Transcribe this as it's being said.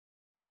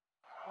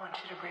want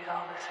you to breathe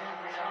all this in,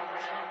 breathe all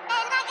this in. And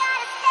I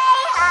gotta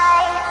stay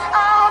high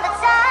all the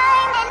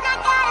time. And I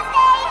gotta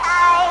stay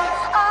high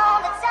all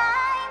the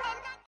time.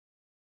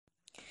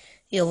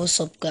 Yo,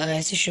 what's up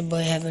guys, it's your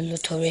boy Having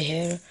Lutori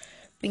here,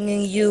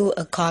 bringing you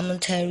a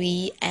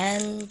commentary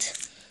and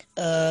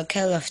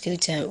Call of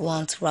Duty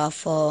 1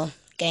 raffle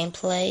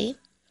gameplay.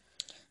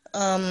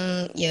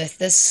 Yeah,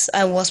 this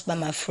I was by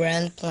my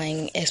friend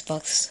playing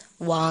Xbox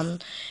One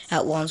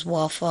at One's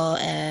Waffle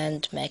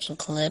and making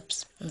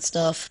clips and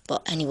stuff.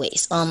 But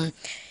anyways, a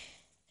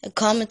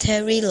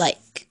commentary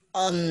like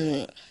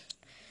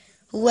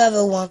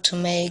whoever want to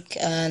make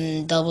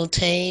a double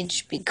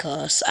stage,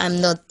 because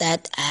I'm not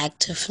that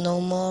active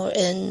no more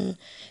in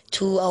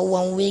 2 or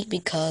 1 week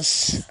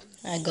because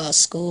I got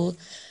school.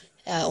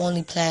 I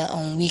only play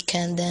on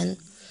weekend then.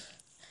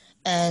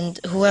 And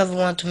whoever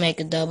want to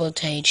make a double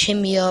stage, hit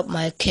me up.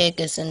 My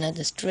kick is in the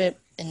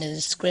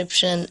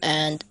description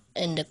and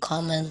in the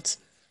comments.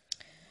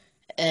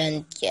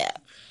 And yeah,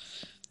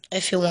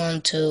 if you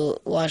want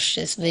to watch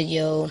this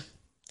video,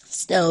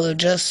 still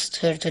just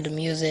hear to the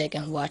music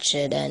and watch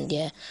it. And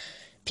yeah,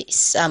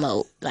 peace. I'm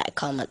out. Like,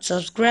 comment,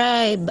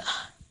 subscribe.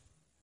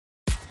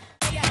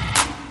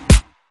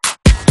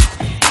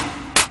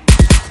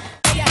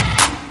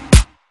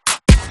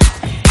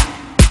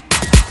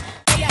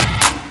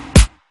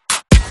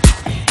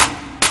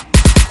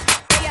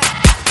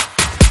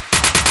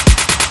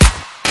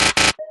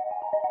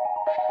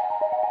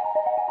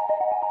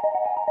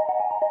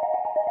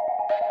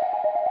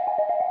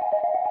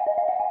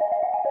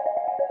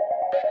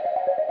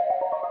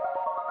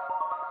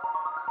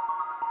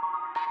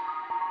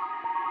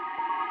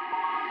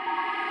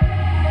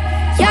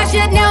 Y'all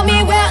should know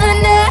me well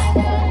enough.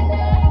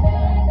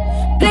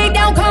 Please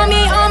don't call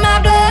me on my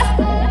bluff.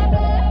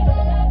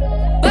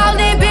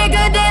 Ballin'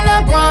 bigger than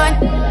LeBron.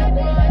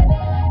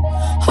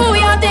 Who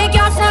y'all think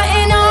y'all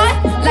frontin'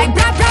 on? Like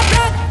blah, blah,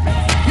 blah.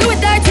 Louis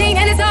 13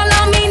 and it's all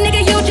on me,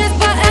 nigga, you just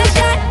bought a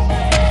shot.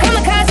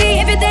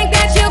 Kamikaze if you think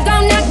that you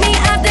gon' knock me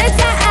off the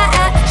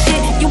side. Shit,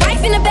 you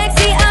wife in the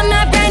backseat of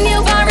my brand new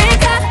foreign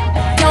car.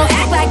 Don't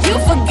act like you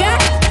forgot.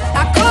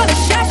 I call the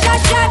shots.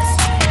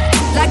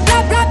 Like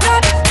blah, blah, blah.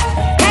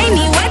 Pay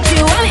me what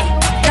you want it.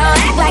 Don't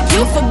act like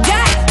you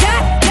forgot.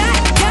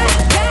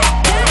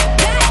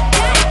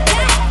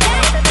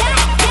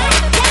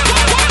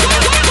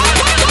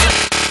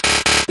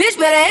 Bitch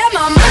better have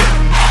my money.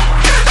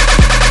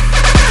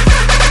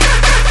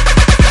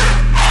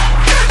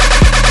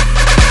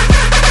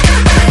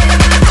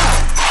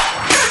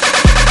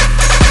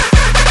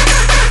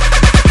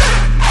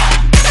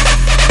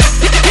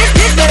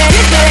 Bitch better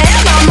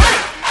have my money.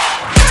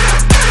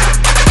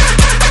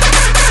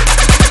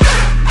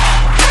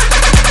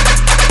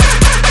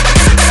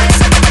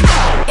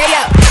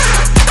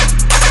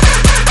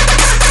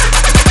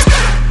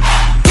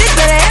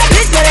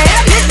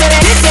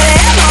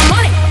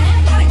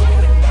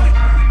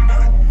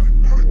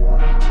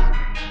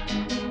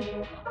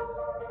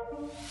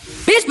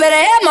 Bitch better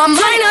have my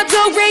mind up to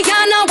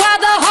Rihanna while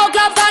the whole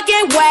club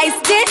fucking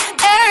wasted.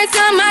 Every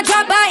time I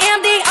drop, I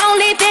am the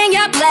only thing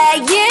you're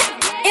playing.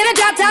 In a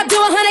drop top, do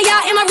 100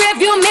 y'all in my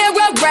rearview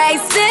mirror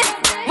racing.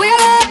 Wheel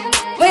it,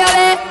 wheel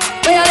it,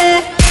 wheel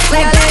it,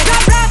 wheel it.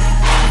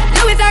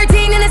 Louis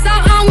 13 and it's all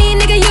on me,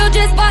 nigga, you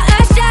just bought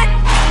a shot.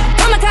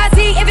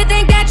 Kamikaze if you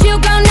think that you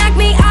gon' knock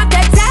me off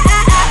the top.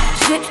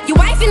 Shit, you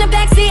wife in the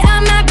backseat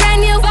of my brand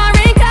new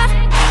foreign car.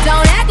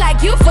 Don't act like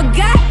you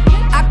forgot.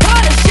 I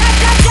call the shots.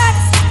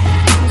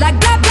 Like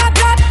blah, blah,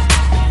 blah.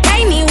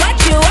 Pay me what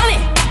you want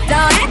it.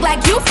 Don't act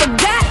like you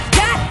forgot.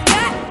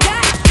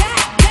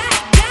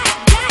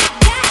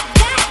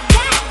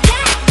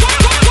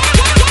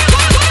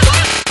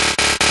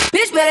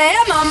 Bitch better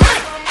have my money.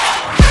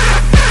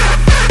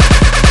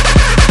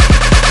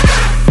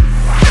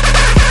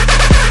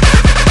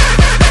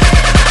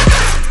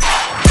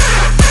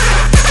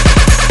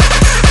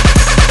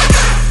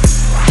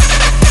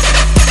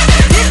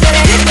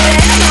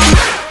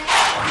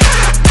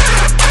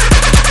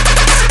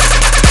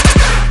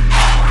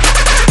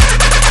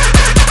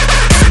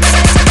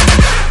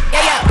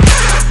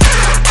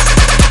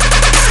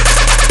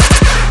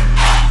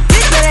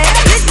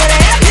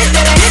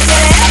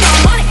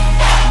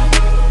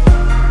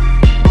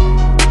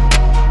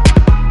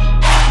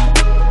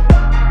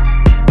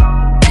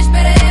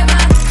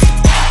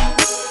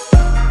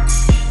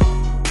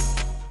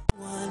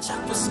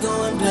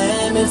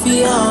 If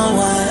he on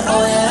one,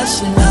 oh yeah,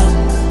 she know.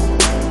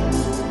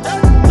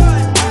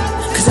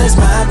 Cause that's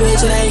my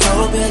bitch, it ain't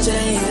your bitch, it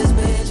ain't his bitch.